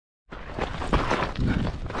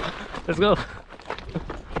Let's go. To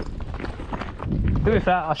be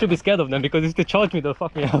fair, I should be scared of them because if they charge me, they'll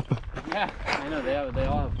fuck me up. Yeah, I know, they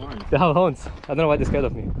all have horns. They have horns. I don't know why they're scared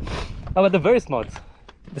of me. Oh, but they're very smart.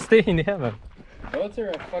 They stay in the air, man. Goats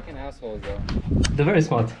are fucking assholes, though. They're very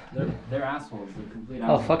smart. They're assholes. They're complete Oh,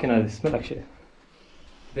 assholes. fucking hell, they smell like shit.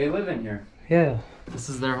 They live in here. Yeah. This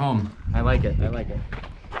is their home. I like it. I like it.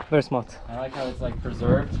 Very smart. I like how it's like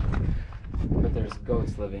preserved, but there's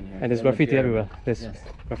goats living here. And there's They live graffiti here. everywhere. There's Yes.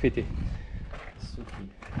 graffiti. Suki.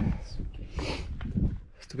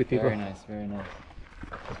 Stupid people. Very nice, very nice.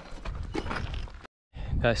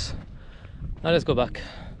 Guys, now let's go back.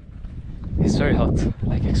 It's very hot,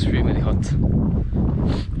 like extremely hot.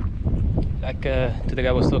 Like to the guy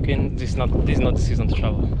I was talking, this is not the season to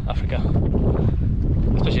travel Africa,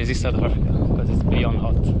 especially this side of Africa, because it's beyond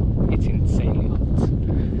hot. It's insanely hot.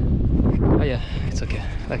 Oh yeah, it's okay.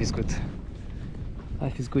 Life is good.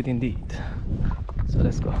 Life is good indeed. So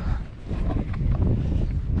let's go.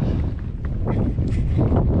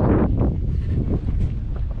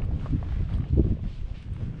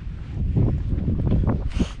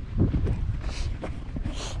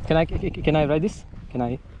 Can I ride this? Can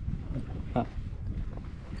I? Ah.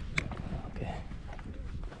 Okay.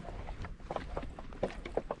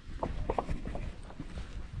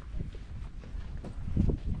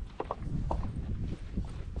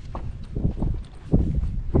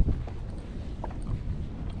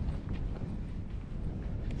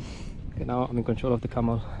 Okay, now I'm in control of the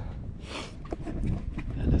camel.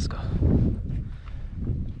 Yeah, let's go.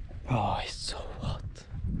 Oh, it's so hot.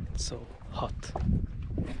 It's so hot.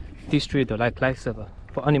 These trees are like lifesaver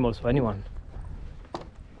for animals, for anyone,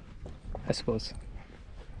 I suppose.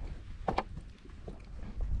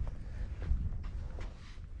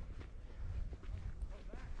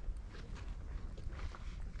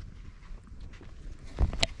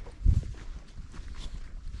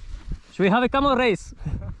 Should we have a camel race?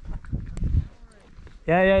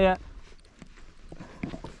 Yeah.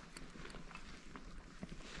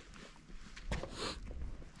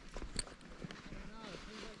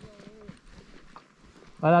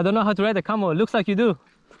 Well, I don't know how to ride a camel. It looks like you do.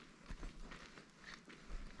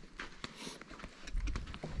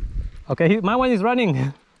 Okay, my one is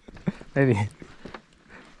running. Maybe.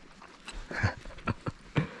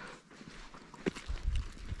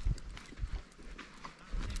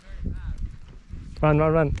 Run.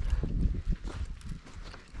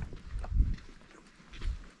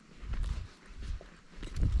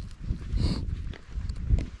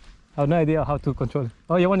 I have no idea how to control it.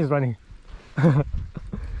 Oh, your one is running.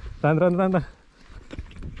 Run.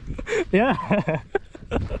 Yeah.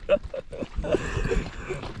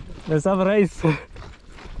 Let's have a race.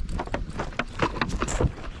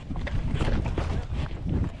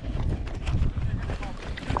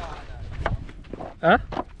 Huh?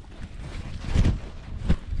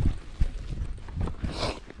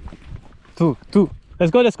 Two.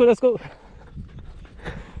 Let's go.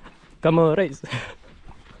 Come on, race.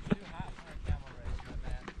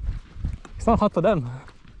 It's not hot for them.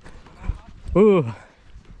 Ooh.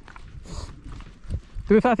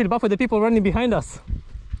 Do we feel bad for the people running behind us?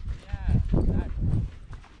 Yeah, exactly.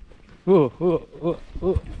 Ooh.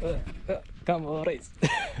 Come on, race.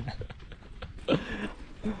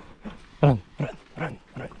 Run.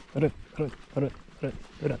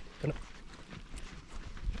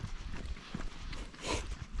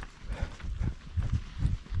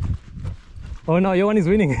 Oh no, your one is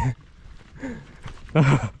winning.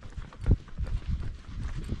 Number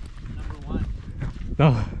one.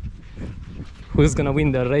 No. Who's gonna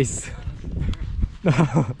win the race? No.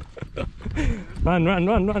 Run. Run.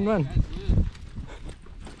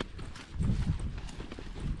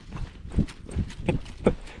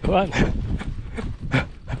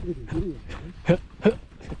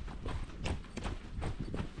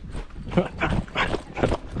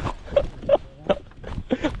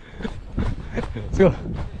 Let's go.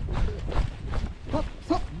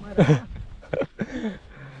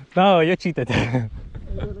 No, you cheated.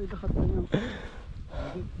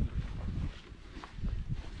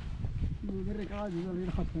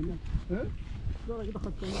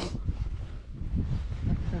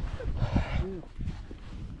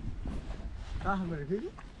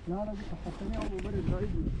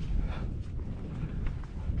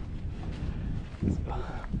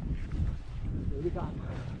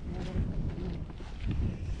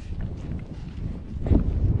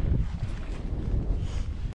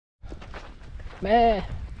 Meh.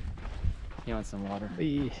 You want some water?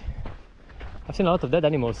 I've seen a lot of dead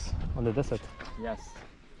animals on the desert. Yes.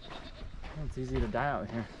 It's easy to die out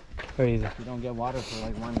here. Very easy. If you don't get water for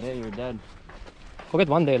like one day, you're dead. Forget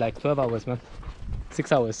one day, like 12 hours, man.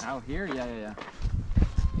 6 hours. Out here? Yeah.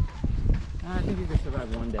 I think you could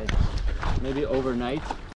survive one day. Maybe overnight.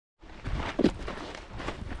 I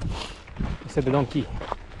said the donkey.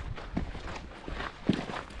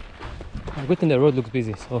 Good thing the road looks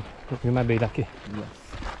busy, so we might be lucky. Yes.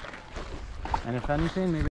 And if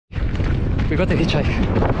anything, maybe. We got a hitchhike.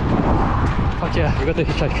 Fuck yeah, we got a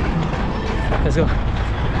hitchhike. Let's go.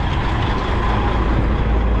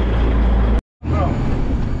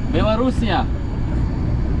 Belarusia!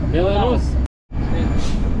 Belarus!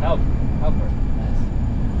 Help her. Nice.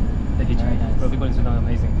 The hitchhike. Very nice. Bro, people in Sudan are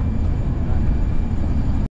amazing.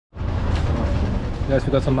 Guys,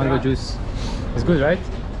 we got some mango juice. It's good, right?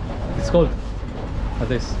 It's cold. Like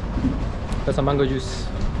this. Got some mango juice.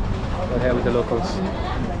 Right here with the locals.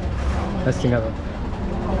 Best thing ever.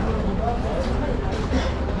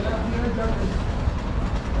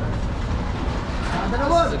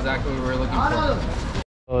 This is exactly what we were looking for.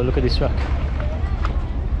 Oh, look at this truck.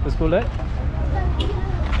 That's cool, right?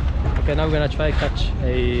 Okay, now we're gonna try catch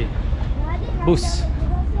a bus.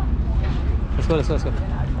 Let's go. So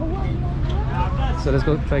let's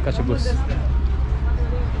go try catch a bus.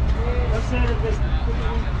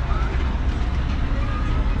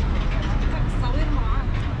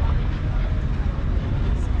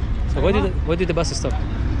 So where did the bus stop?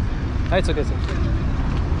 Ah, it's okay.